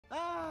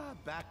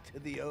back to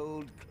the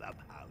old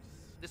clubhouse.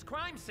 This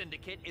crime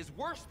syndicate is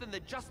worse than the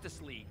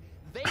Justice League.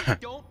 They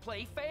don't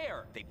play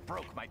fair. They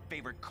broke my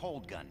favorite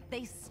cold gun.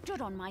 They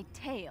stood on my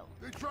tail.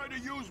 They tried to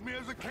use me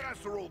as a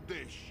casserole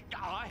dish.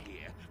 I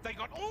hear they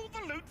got all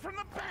the loot from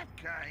the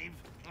Batcave.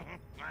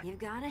 You've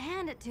got to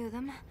hand it to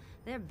them.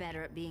 They're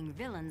better at being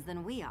villains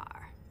than we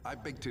are. I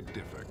beg to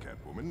differ,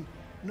 Catwoman.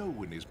 No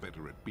one is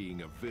better at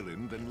being a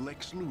villain than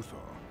Lex Luthor.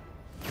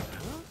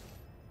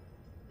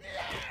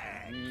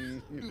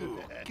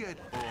 Get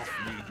off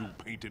me, you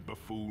painted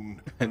buffoon.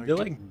 They're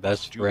like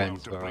best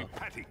friends, bro.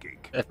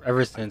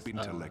 Ever since I've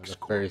been to Lex the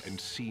Court first. and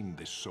seen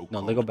this No,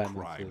 so-called Lego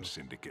Batman crime too.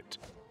 syndicate.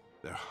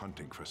 They're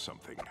hunting for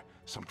something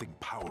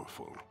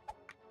powerful.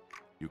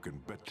 You can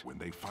bet when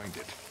they find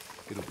it,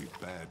 it'll be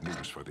bad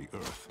news for the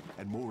Earth,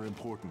 and more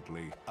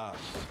importantly, us.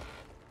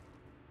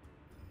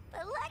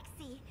 But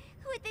Lexi,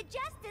 with the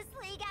Justice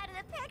League out of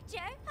the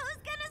picture,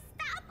 who's gonna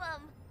stop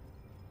them?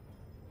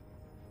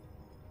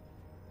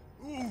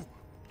 Ooh,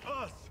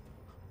 us!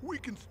 We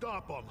can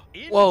stop them!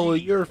 Whoa,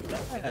 you're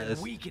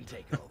fast. We can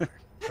take over.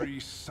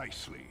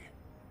 Precisely.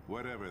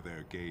 Whatever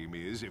their game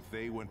is, if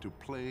they want to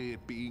play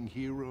at being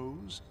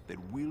heroes, then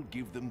we'll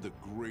give them the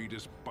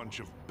greatest bunch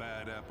of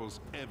bad apples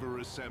ever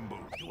assembled.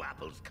 Do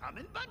apples come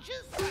in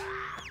bunches?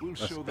 We'll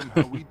show them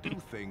how we do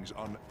things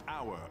on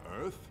our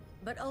Earth.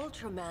 But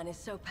Ultraman is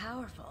so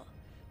powerful.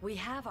 We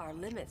have our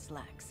limits,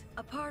 Lex.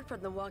 Apart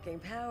from the walking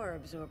power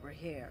absorber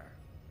here.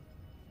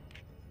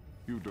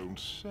 You don't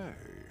say.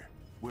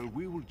 Well,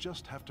 we will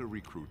just have to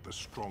recruit the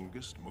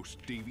strongest,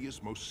 most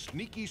devious, most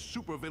sneaky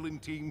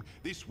supervillain team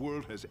this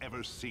world has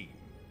ever seen.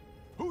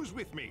 Who's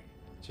with me?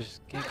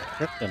 Just get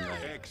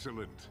kryptonite.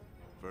 Excellent.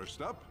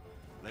 First up,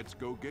 let's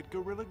go get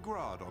Gorilla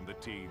Grodd on the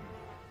team.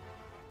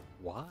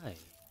 Why?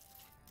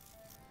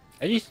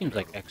 That just seems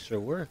like extra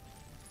work.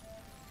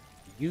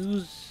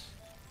 Use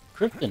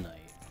kryptonite.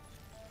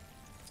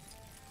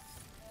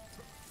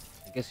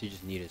 I guess you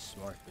just need his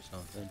smart or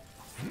something.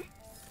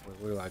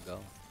 Where do I go?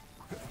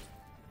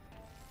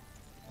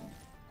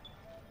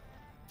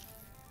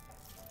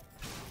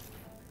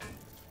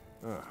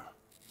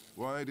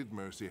 Why did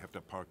Mercy have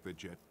to park the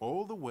jet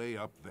all the way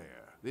up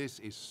there? This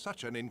is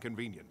such an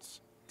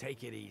inconvenience.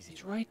 Take it easy.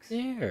 It's right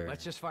there.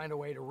 Let's just find a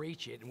way to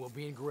reach it, and we'll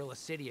be in Gorilla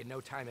City in no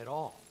time at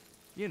all.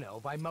 You know,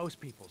 by most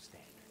people's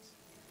standards.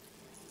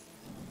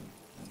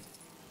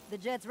 The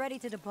jet's ready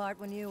to depart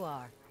when you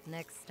are.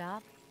 Next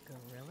stop,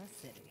 Gorilla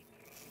City.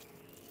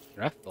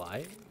 Can I fly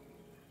it?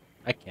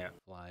 I can't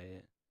fly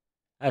it.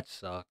 That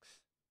sucks.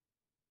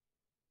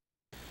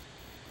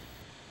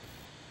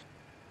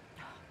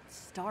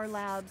 Star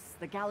Labs,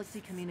 the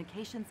Galaxy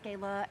Communications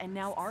Gala, and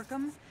now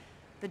Arkham.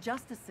 The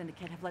Justice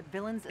Syndicate have let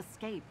villains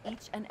escape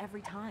each and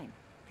every time.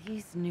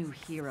 These new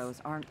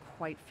heroes aren't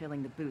quite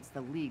filling the boots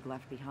the League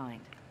left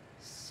behind.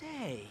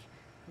 Say,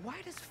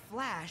 why does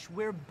Flash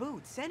wear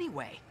boots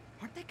anyway?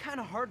 Aren't they kind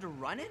of hard to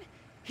run in?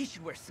 He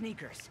should wear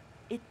sneakers.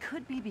 It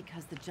could be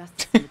because the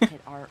Justice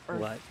Syndicate are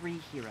Earth What? 3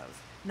 heroes,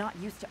 not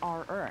used to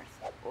our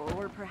Earth.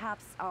 Or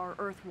perhaps our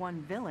Earth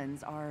 1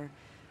 villains are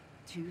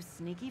too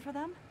sneaky for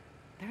them?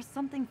 There's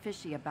something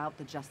fishy about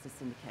the Justice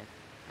Syndicate,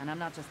 and I'm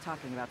not just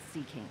talking about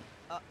Sea King.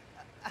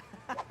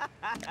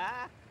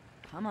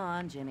 Come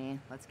on, Jimmy.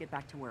 Let's get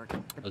back to work. The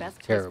was a best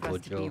place for terrible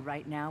us to be joke.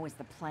 right now is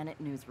the Planet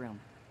Newsroom.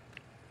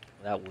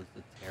 That was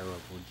a terrible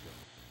joke.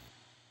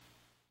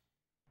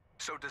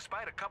 So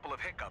despite a couple of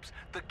hiccups,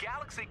 the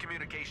Galaxy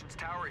Communications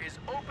Tower is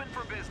open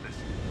for business.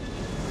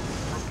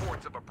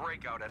 Reports of a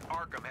breakout at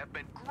Arkham have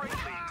been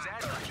greatly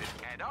exaggerated,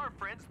 and our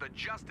friends the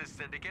Justice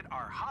Syndicate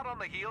are hot on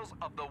the heels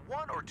of the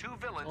one or two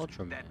villains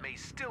Ultraman. that may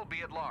still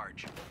be at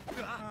large.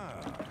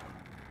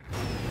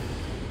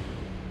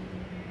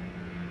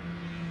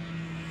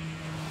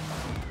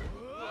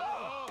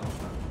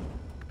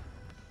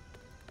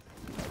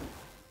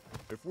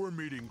 If we're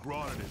meeting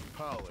Grodd in his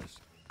palace,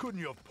 couldn't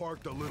you have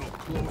parked a little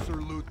closer,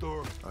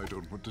 Luthor? I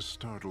don't want to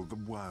startle the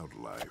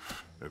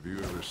wildlife. Have you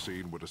ever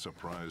seen what a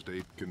surprised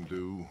ape can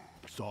do?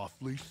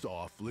 Softly,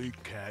 softly,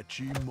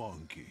 catchy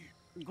monkey.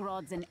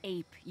 Grodd's an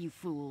ape, you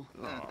fool.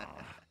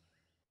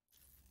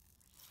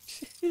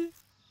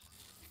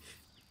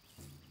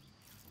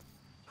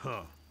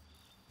 Huh.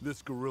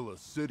 This Gorilla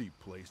City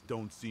place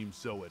don't seem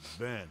so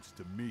advanced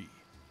to me.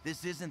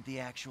 This isn't the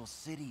actual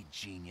city,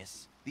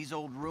 genius. These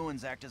old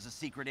ruins act as a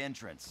secret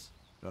entrance.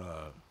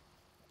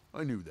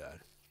 I knew that.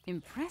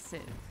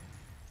 Impressive.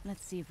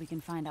 Let's see if we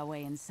can find our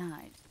way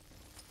inside.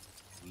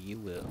 We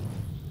will.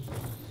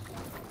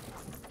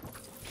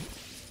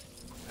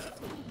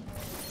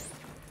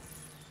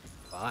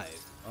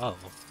 Five. Oh.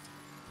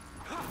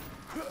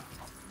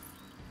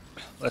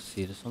 Let's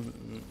see. There's some.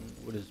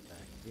 What is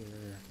back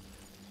here?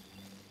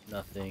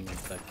 Nothing.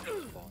 It's like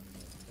spawn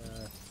like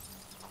that.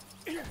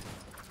 Okay.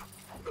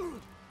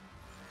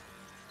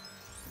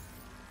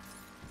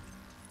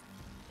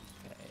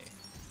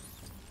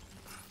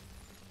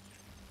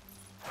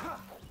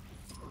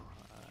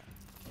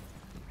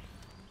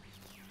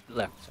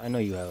 Left. I know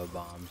you have a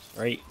bombs,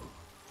 right?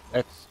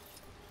 That's.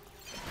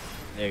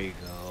 There you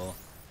go.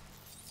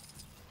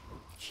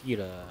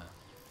 Cheetah.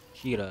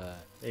 Cheetah.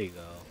 There you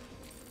go.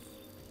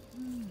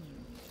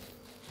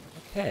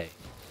 Okay.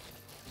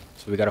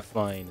 So we gotta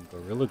find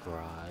Gorilla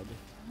Grodd.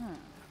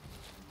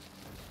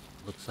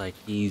 Looks like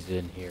he's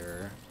in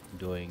here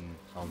doing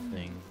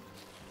something.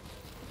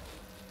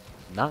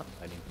 Not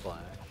fighting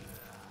Flash.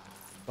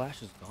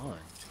 Flash is gone.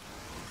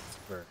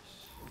 First.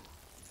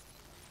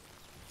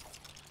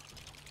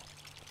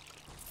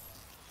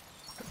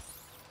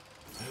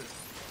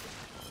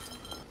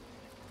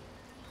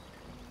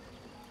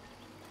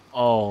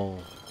 Oh.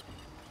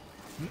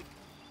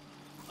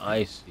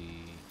 I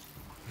see.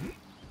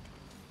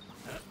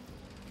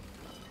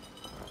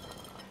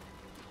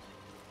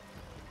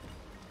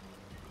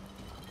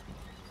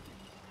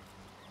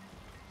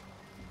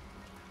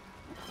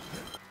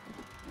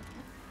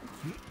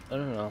 I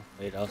don't know.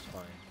 Wait, that was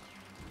fine.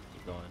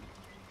 Keep going.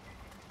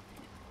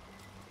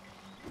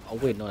 Oh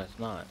wait, no, that's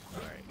not.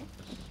 Alright,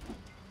 let's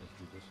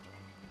do this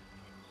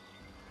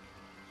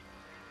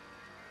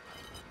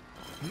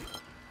one.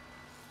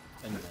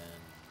 And then...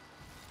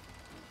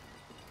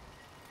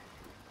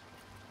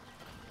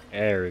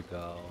 There we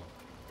go.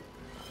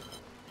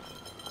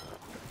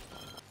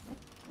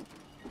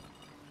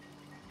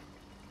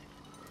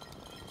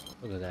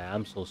 Look at that,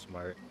 I'm so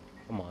smart.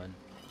 Come on.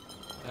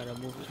 Gotta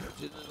move it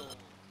digital.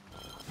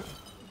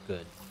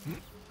 Good.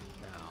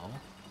 Now.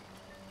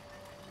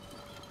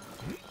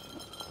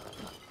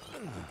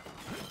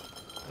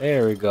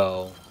 There we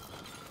go.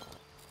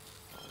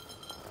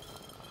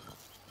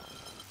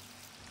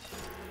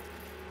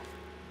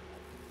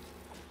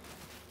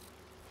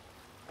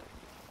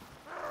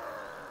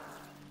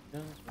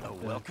 A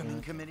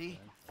welcoming committee?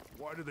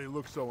 Why do they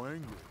look so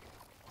angry?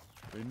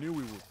 They knew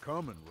we were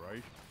coming,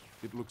 right?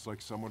 It looks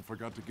like someone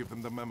forgot to give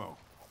them the memo.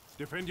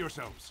 Defend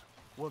yourselves.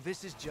 Well,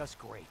 this is just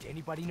great.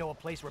 Anybody know a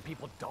place where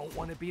people don't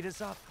want to beat us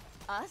up?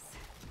 Us?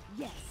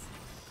 Yes.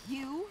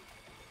 You?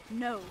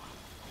 No.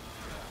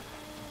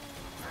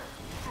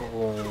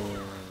 Oh.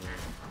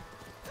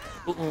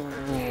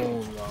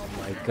 Oh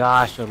my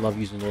gosh, I love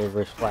using the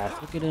reverse flash.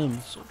 Look at him,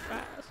 he's so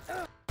fast.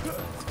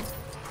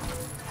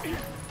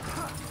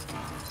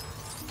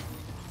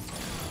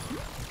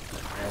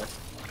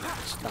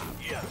 Stop.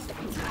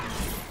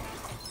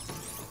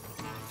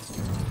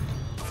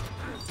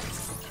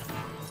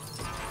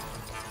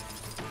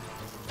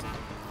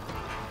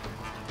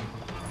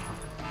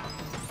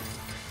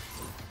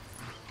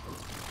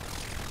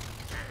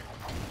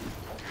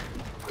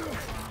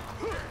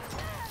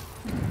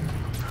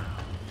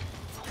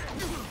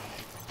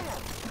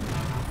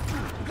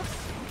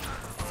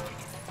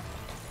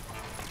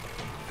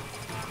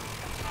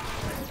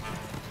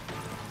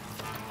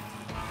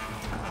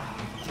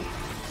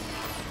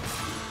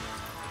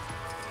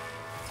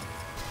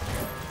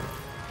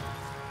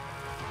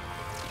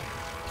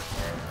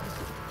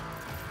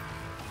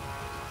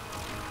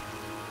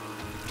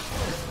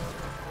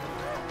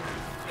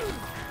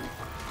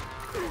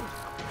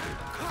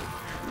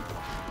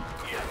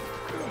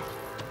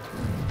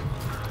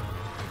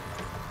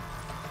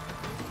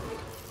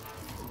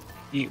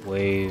 Heat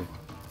wave.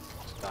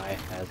 This guy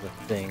has a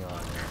thing on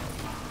it.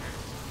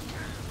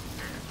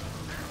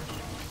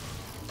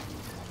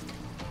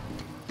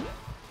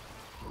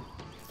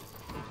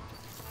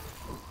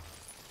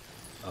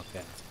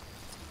 Okay.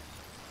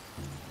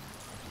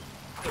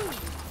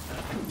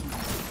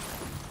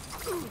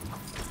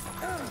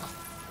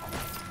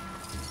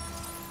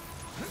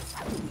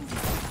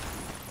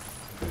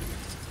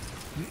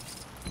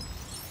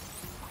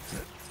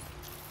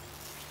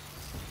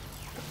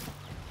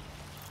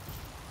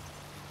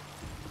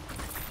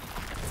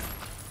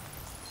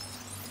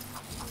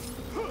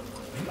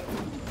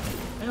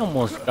 I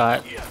almost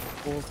got the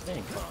whole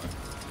thing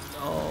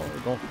on. No,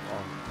 don't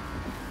fall.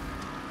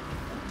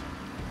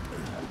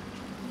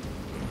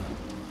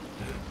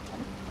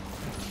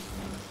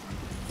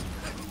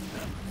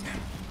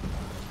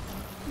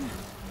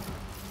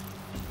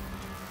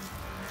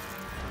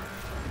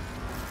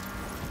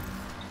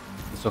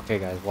 It's okay,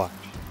 guys, watch.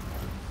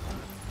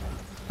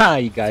 Ha,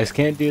 you guys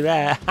can't do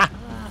that.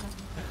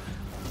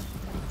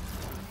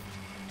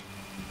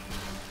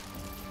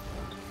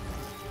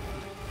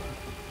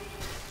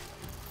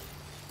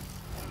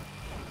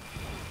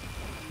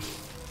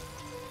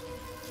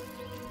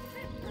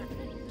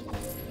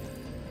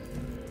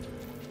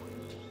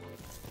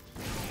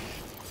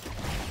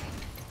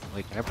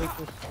 Wait, can I break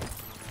this?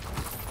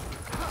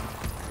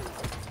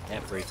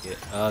 Can't break it.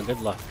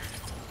 Good luck.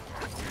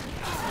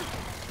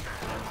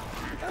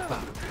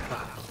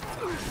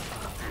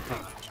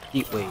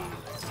 Heat wave.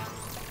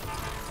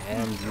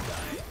 And you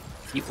die.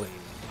 Heat wave.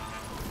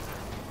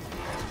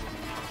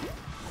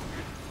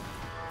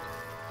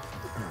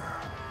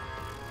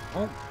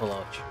 Don't pull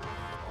out your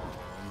phone.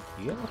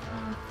 Do you have a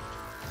phone?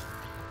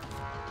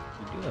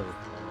 You do have a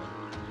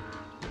phone.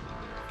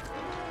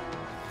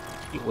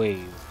 Heat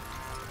wave.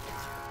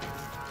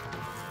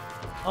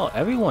 Oh,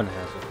 everyone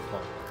has a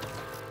phone.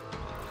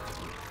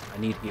 I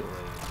need heat wave.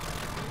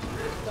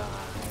 Die.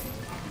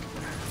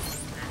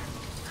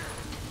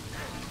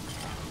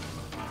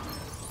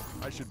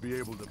 I should be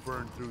able to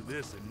burn through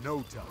this in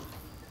no time.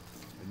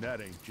 And that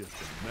ain't just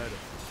a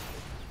metaphor.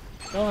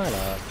 Shut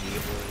up,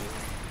 people.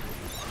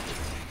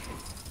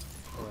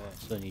 Oh, I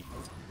still need you.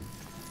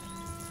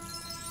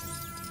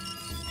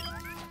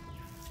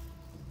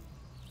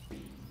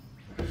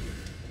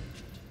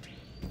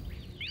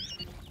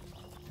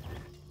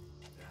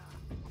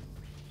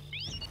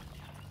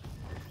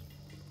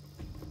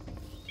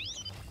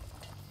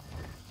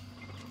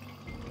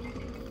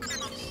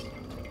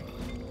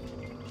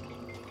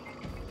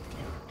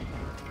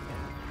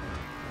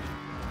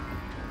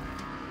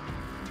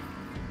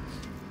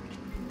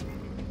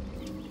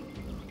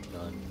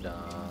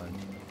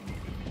 Done.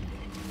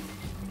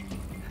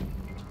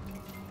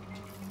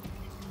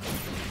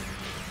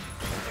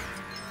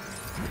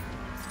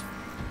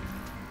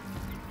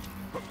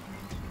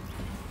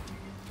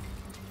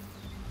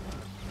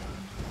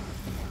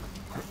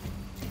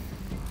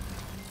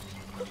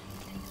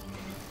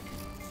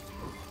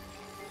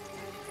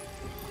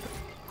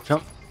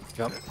 Jump,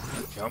 jump,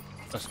 jump.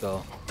 Let's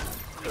go.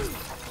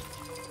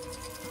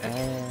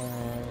 And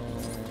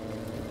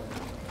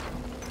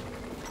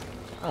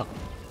oh.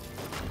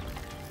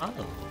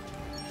 Oh.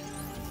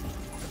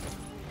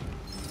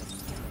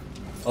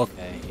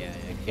 Okay, yeah,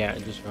 I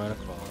can't just run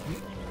across.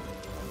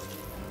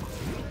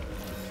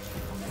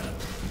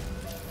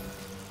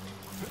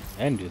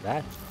 And do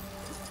that.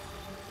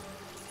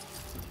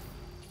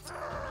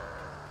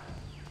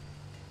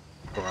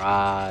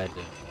 God.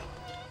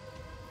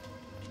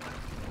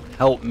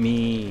 Help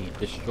me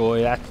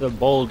destroy that's a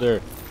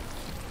boulder.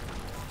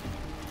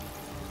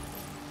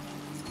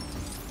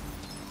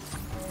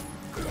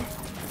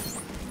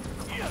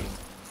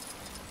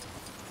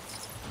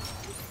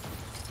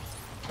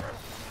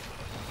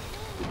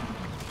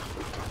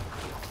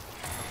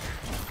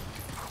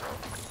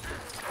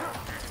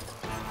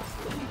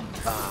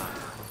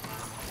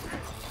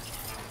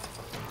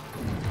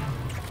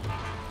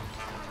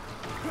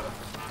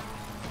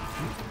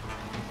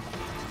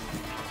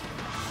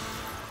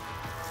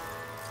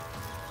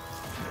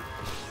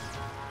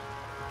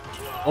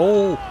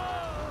 Oh!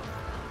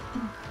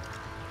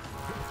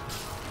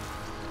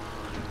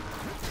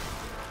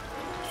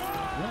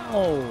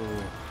 No!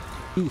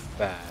 Too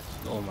fast.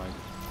 Oh my.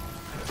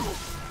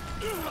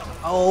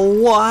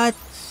 Oh, what?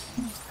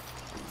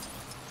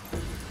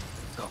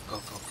 Go, go,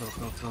 go, go,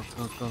 go, go,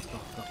 go, go, go,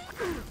 go.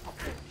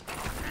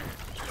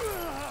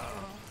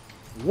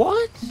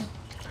 What?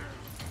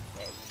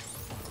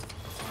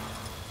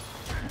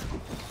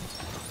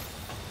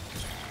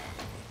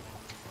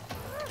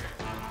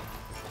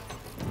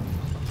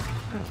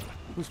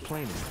 Whose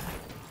plane is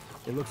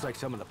that? It looks like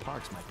some of the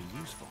parts might be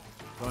useful.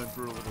 Time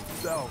for a little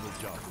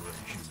salvage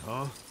operation,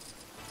 huh?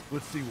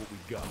 Let's see what we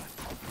got.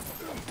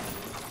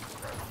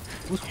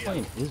 Whose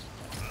plane is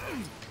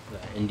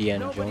that? The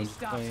Indiana Nobody Jones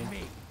stops plane?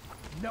 me.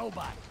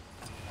 Nobody.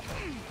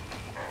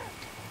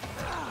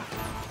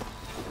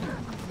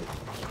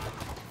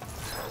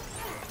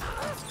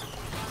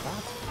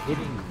 Stop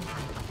hitting me.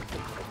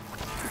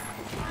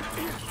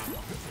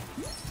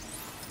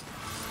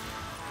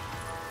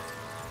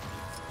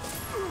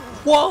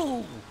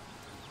 Whoa!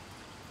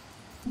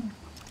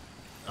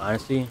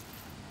 Honestly,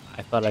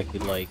 I thought I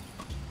could like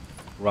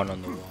run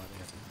on the water.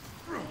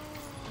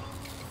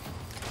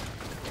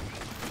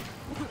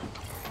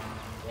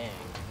 Dang.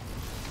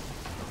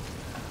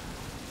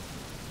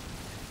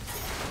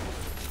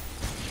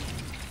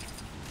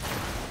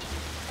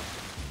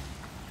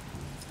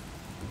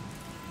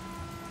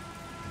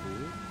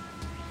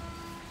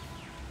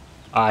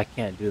 Oh, I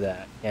can't do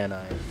that, can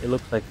I? It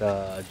looks like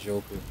a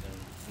Joker thing.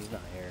 He's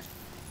not here.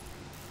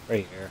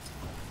 Right here.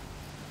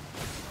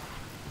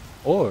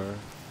 Or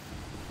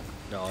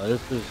no,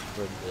 this is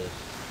for this.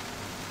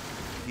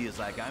 Feels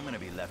like I'm gonna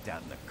be left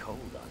out in the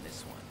cold on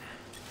this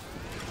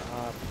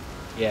one.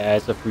 Yeah,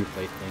 it's a free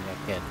play thing. I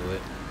can't do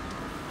it.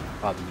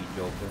 Probably need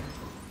Joker.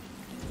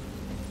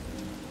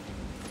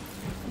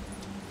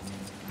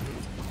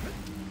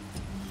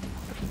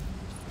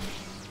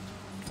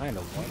 Kind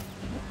of what?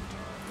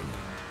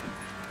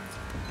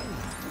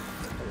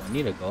 Oh, I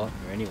need to go up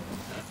here anyway.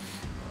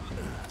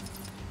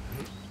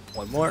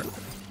 One more.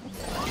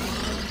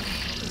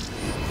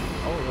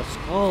 Oh, let's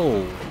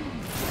go.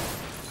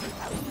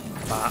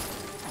 Ah.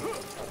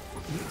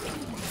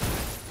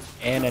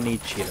 And I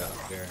need Cheetah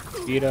up here.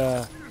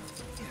 Cheetah.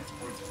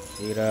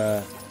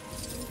 Cheetah.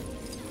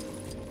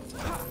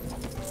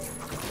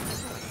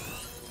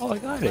 Oh, I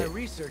got My it.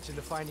 research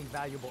into finding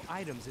valuable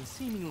items in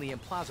seemingly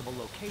implausible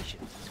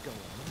locations is going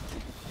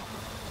on.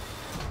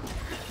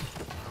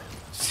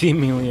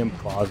 Seemingly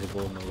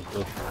implausible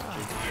location.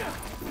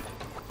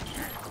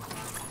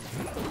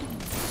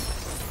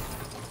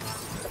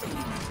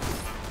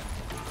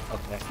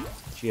 Okay.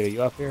 Cheetah,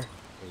 you up here?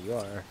 There you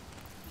are.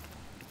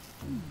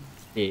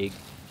 Dig.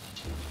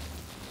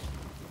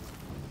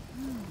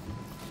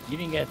 You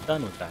didn't get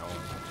done with that one.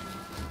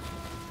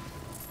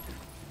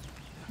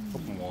 A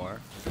couple more.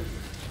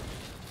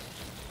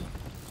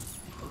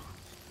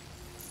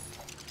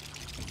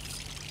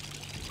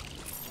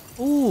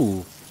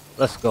 Ooh!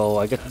 Let's go.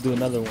 I get to do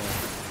another one.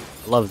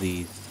 I love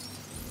these.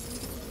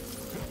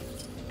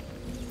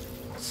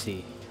 Let's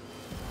see.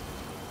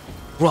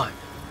 Run!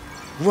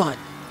 Run!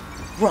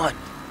 Run!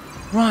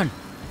 Run!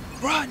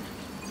 Run!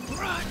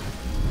 Run!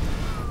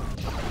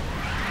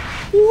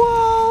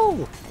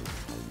 Whoa!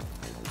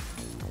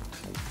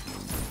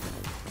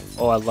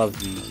 Oh, I love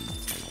these.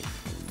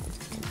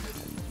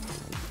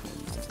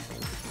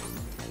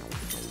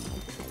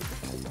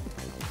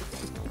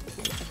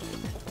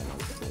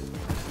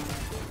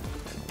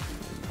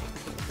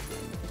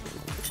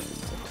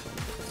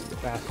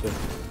 Faster,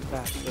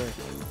 faster.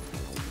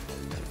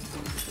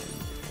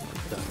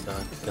 Dun,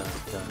 dun, dun,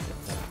 dun,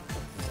 dun.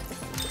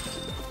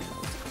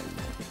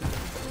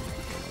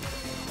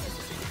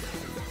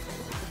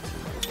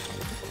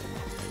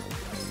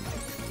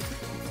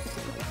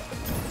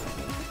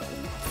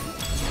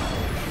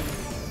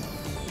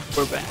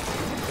 We're back.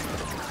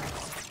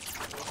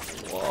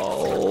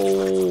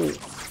 Whoa.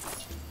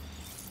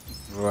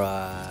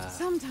 Right.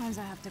 Sometimes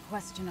I have to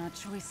question our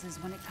choices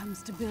when it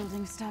comes to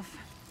building stuff.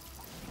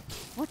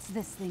 What's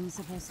this thing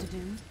supposed to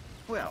do?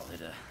 Well,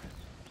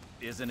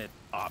 isn't it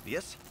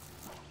obvious?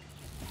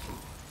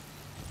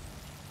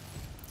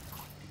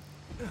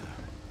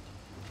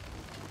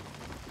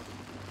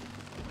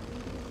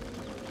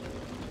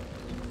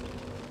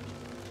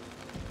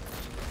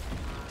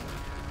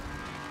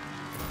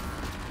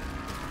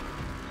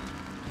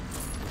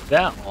 Is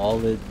that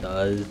all it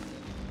does?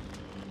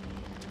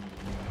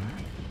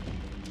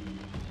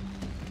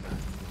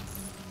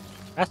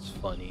 That's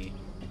funny.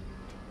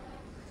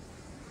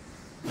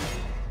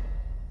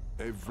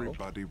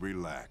 Everybody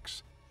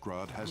relax.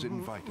 Grodd has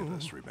invited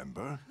us,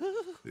 remember?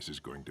 This is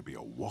going to be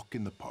a walk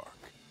in the park.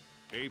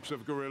 Apes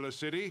of Gorilla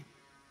City,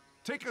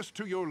 take us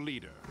to your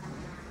leader.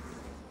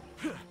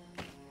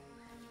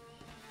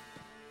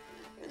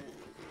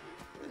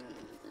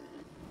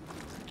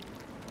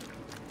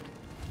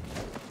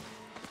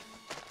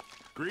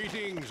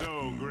 Greetings,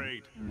 oh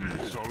great.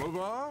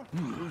 Solivar?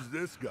 Who's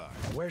this guy?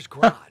 Where's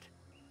Grodd?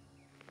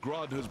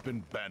 Grodd has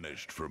been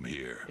banished from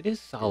here. It is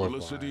Gorilla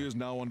Solivar. City is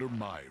now under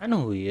my... I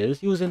know who he is.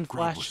 He was in Grodd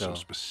Flash was Show. so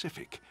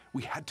specific.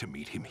 We had to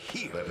meet him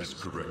here. That is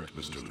correct,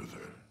 Mr.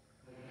 Luther.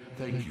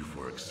 Thank you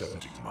for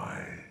accepting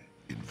my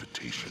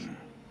invitation.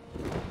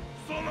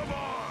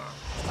 Solivar!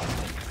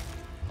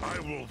 I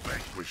will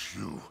vanquish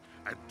you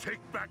and take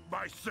back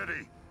my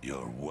city.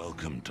 You're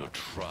welcome to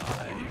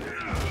try.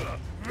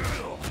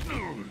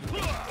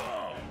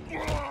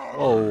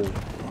 Oh.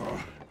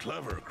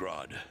 Clever,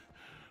 Grodd.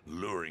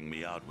 Luring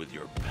me out with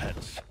your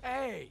pets.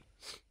 Hey!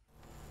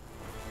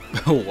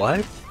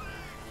 What?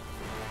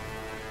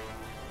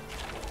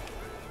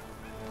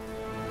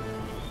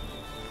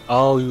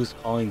 Oh, he was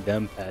calling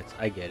them pets.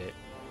 I get it.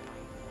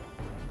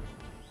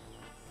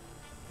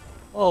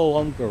 Oh,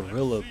 I'm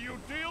Gorilla. You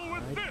deal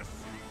with this.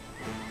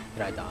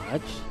 Did I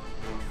dodge?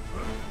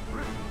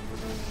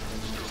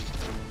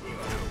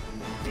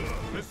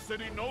 This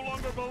city no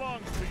longer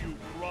belongs to you,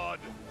 Grodd.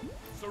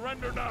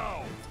 Surrender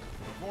now,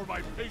 before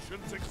my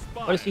patience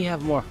expires. Why does he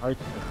have more hearts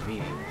than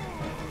me?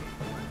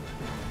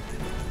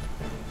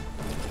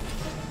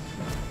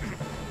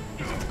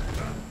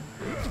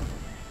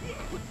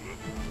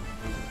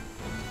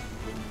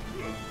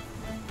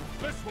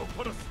 This will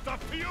put a stop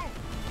to you.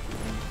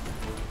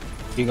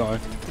 Keep going.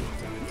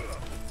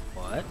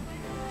 What?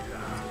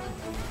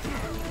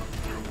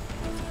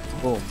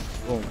 Boom,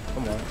 boom,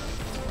 come on.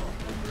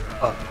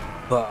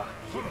 Bah.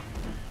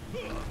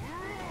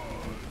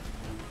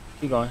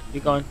 Keep going,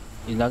 keep going.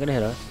 He's not gonna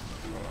hit us.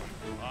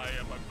 I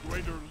am a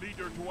greater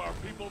leader to our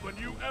people than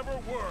you ever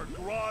were,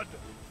 Grodd.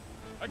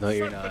 No,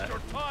 you're Accept that not. your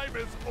time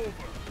is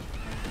over.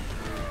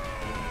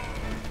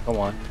 Come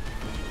on.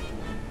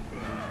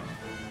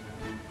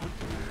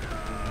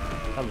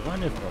 Stop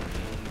running from me.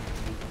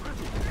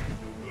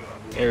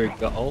 There we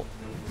go.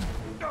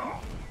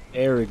 Oh.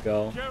 There we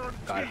go.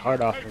 Got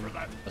hard off him.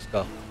 Let's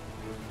go.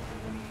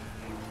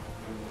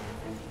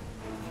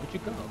 Where'd you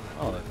go?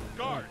 Oh.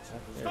 Guards,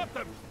 right there. stop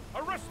them!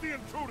 Arrest the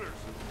intruders!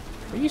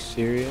 Are you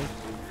serious?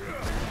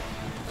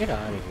 Get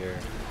out of here.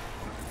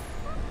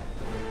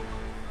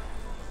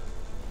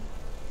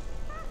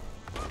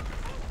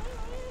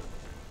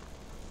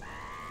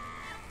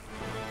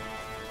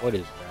 What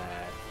is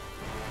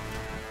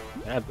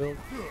that? Can I build?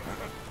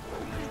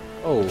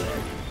 Oh.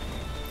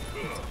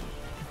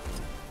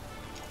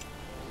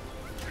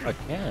 I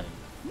can.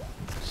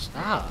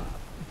 Stop.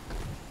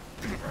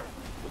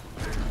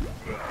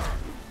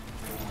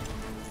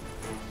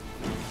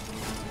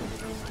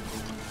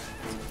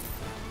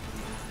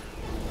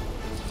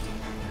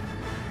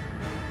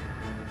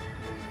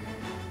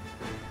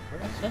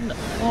 Where'd I send that?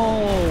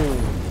 Oh.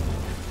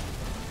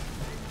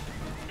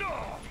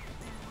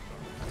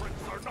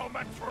 Prince are no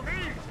match for me!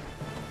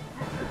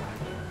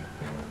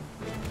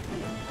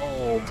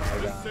 Oh my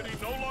This god. city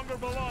no longer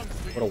belongs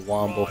to What a you,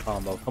 wombo Grodd.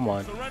 combo. Come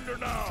on. Surrender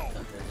now,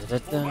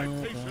 before my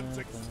patience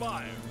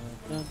expires.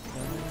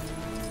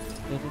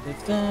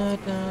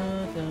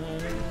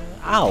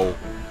 Ow!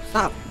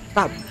 Stop!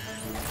 Stop!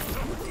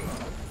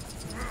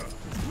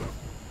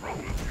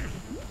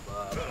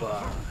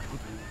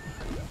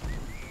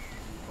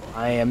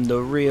 I am the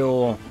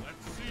real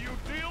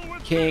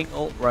king.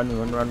 Oh, run,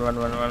 run, run, run,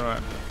 run, run,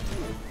 run.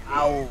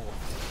 Ow!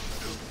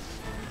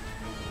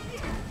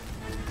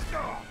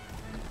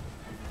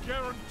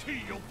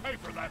 guarantee you'll pay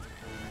for that.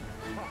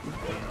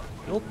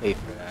 You'll pay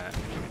for that.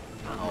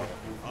 Ow.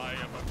 I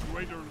am a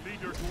greater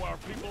leader to our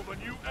people than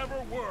you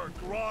ever were,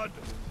 Grodd.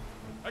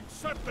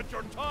 Accept that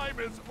your time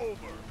is over.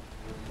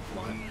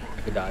 Come on.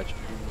 I could dodge.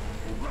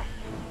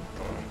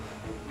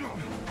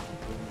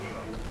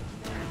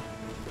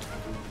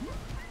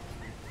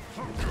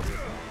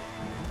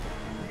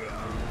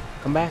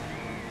 Come back.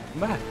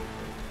 Come back.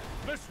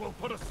 This will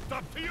put a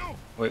stop to you.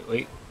 Wait,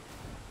 wait.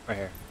 Right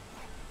here.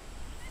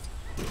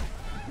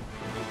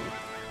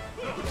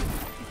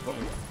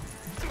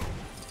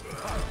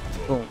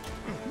 Boom.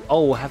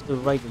 Oh, I have to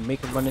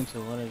make him run into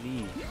one of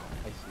these.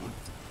 I see.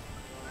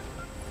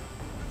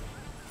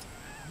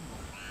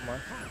 Come on.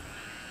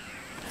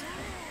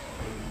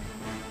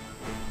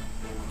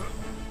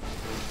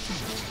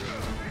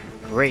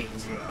 Great.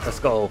 Let's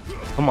go.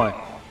 Come on.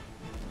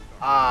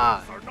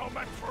 Ah.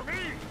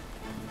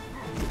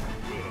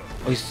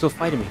 Oh, he's still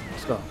fighting me.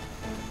 Let's go.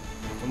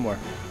 One more.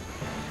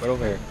 Right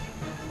over here.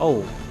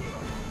 Oh.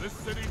 This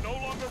city no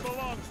longer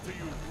belongs to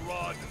you,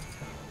 Grodd.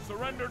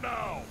 Surrender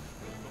now,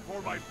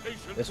 before my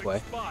patience This way.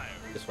 expires.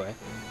 This way.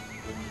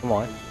 Come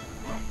on.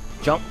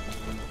 Jump.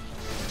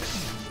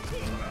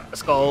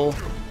 Let's go.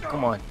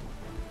 Come on.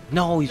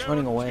 No, he's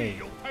running away.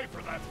 You'll pay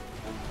for that.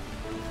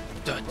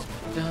 Dun,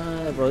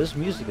 dun. Bro, this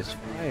music is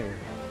fire.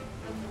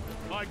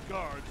 My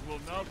guards will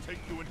now take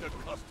you into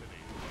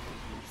custody.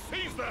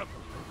 Seize them!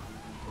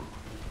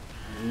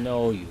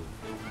 No, you.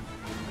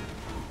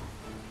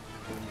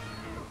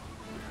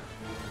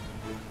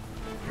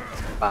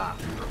 Bah,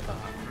 bah.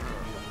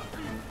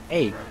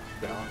 Hey,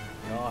 get off,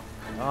 get off,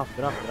 get off,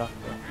 get off, get off,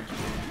 get off.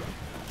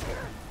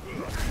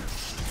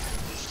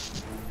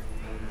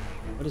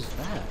 What is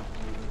that?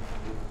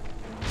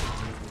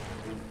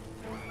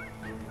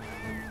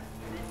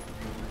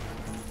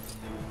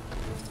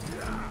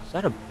 Is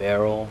that a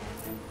barrel?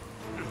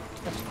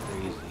 That's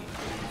crazy.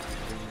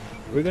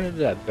 We're gonna do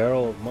that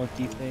barrel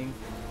monkey thing.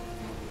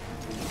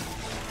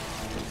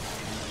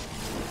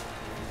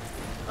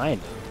 Kind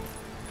of.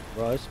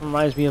 Bro, this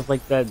reminds me of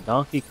like that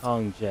Donkey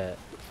Kong jet.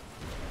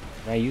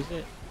 Can I use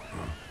it?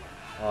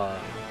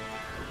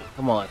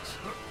 Come on.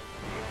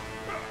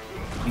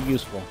 Be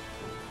useful.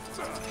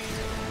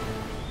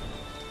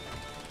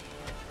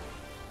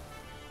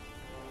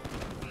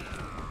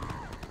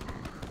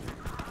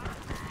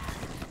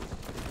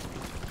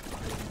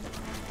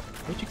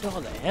 Where'd you get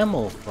all the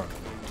ammo from?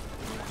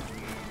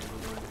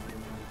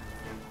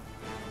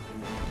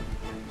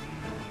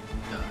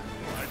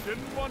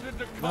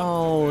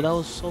 No, that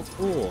was so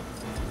cool.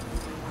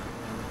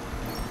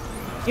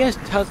 He has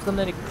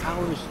telekinetic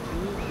powers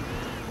too.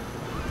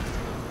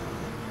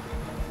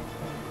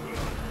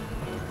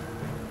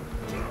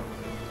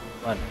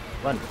 Run,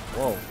 run,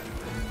 whoa.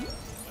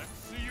 Let's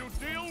see you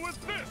deal with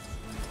this.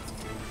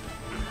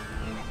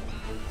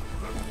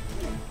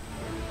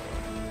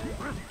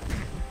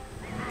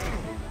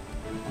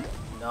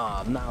 Nah,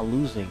 I'm not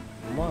losing.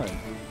 Come on.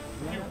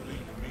 You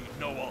leave me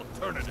no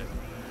alternative.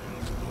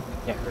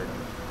 Can't hurt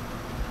him.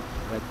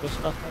 Can I throw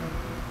stuff at him?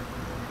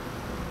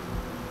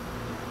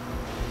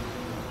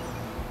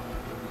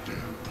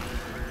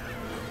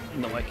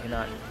 No, I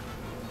cannot.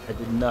 I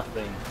did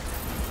nothing.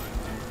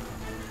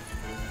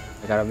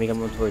 I gotta make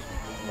him run towards me.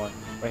 Come on,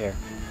 right here.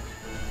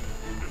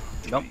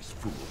 Jump. These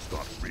fools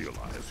don't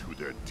realize who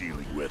they're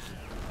dealing with.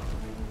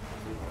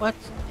 What?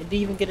 I didn't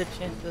even get a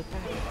chance to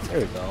attack. There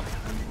we go.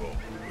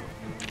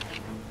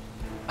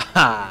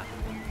 Ha!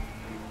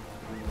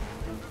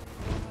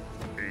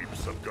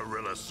 Apes of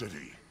Gorilla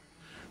City,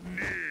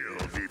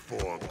 kneel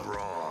before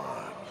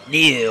Grodd.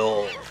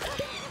 Kneel.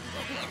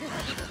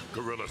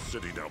 Gorilla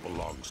City now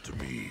belongs to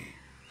me.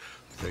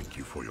 Thank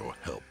you for your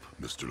help,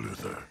 Mr.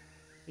 Luther.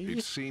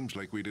 It seems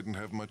like we didn't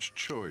have much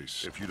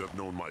choice. If you'd have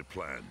known my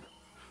plan,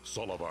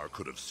 Solovar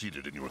could have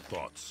seeded in your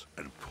thoughts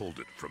and pulled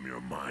it from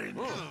your mind.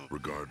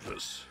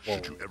 Regardless,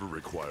 should you ever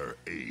require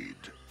aid.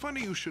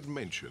 Funny you should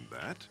mention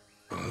that.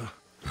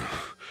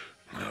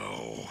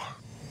 No.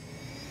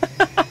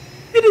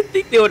 Didn't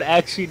think they would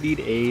actually need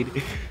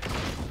aid.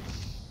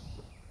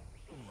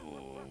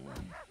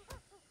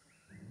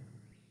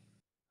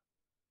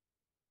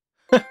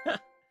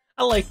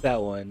 I like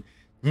that one.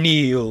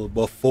 Kneel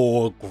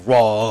before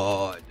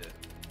Grodd.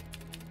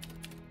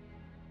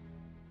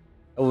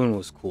 That one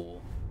was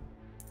cool.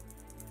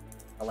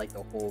 I like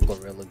the whole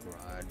Gorilla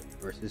Grodd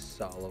versus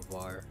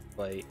Solovar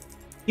fight.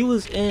 He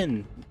was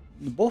in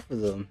both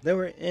of them. They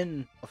were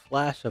in a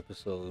Flash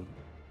episode.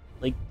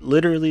 Like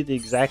literally the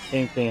exact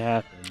same thing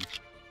happened.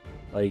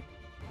 Like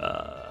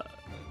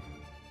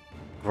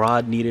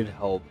Grodd needed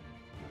help,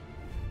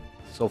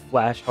 so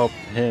Flash helped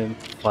him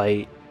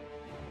fight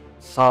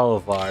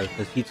Solovar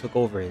because he took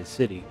over his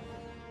city.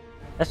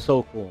 That's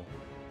so cool.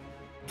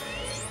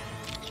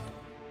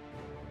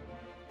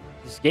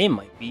 This game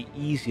might be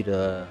easy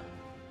to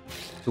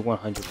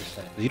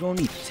 100%. You don't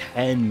need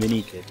 10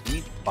 mini kits. You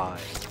need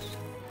 5.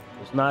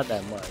 It's not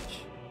that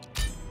much.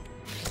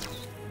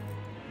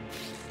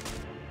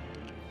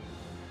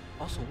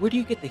 Also, where do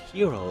you get the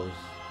heroes?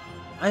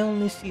 I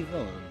only see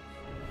villains.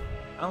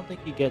 I don't think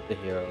you get the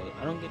heroes.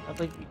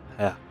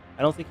 I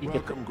I don't think you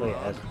get to Welcome, play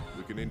Grodd. as.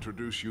 We can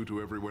introduce you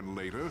to everyone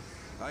later.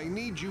 I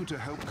need you to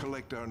help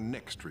collect our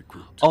next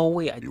recruit. Oh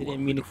wait, I You didn't want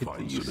mean me to to find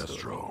continue.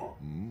 Sinestro?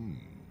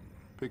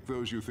 Pick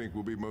those you think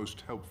will be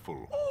most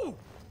helpful. Oh,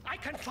 I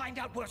can find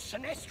out where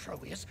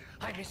Sinestro is.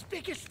 I'm his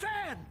biggest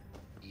fan.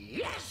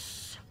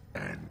 Yes!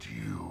 And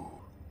you.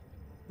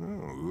 Oh,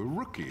 the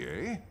rookie,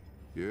 eh?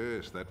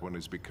 Yes, that one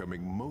is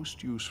becoming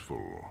most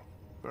useful.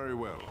 Very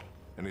well.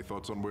 Any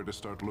thoughts on where to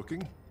start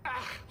looking?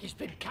 He's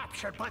been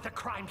captured by the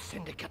crime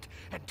syndicate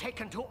and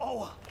taken to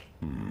Oa.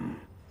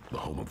 The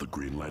home of the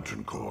Green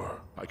Lantern Corps.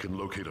 I can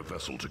locate a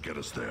vessel to get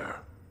us there.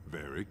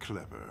 Very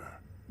clever.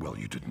 Well,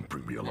 you didn't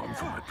bring me along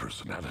for my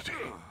personality.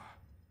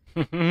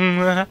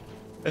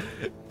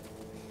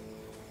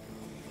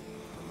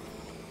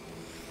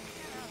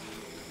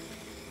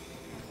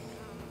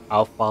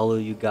 I'll follow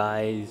you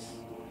guys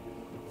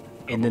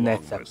in the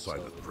next My episode.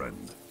 silent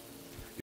friend.